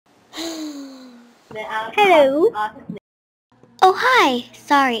Hello. Oh, hi.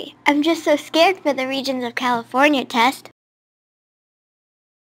 Sorry. I'm just so scared for the Regions of California test.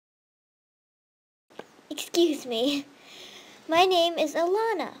 Excuse me. My name is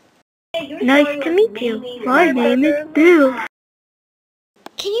Alana. Nice to meet you. My name is Bill.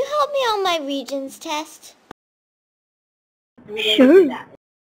 Can you help me on my Regions test? Sure.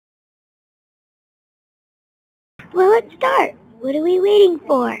 Well, let's start. What are we waiting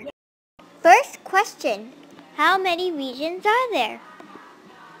for? First question. How many regions are there?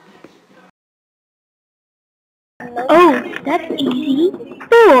 Oh, that's easy.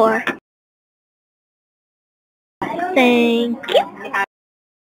 4. Thank you.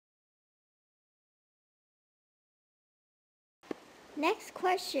 Next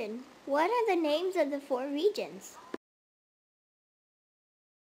question. What are the names of the 4 regions?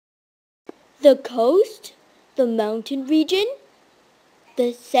 The coast, the mountain region,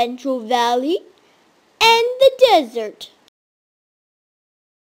 the Central Valley, and the desert.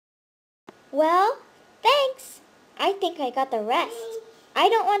 Well, thanks. I think I got the rest. I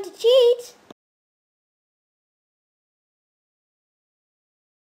don't want to cheat.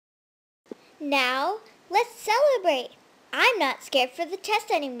 Now, let's celebrate. I'm not scared for the test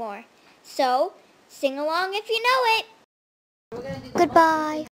anymore. So, sing along if you know it.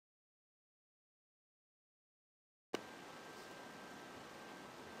 Goodbye.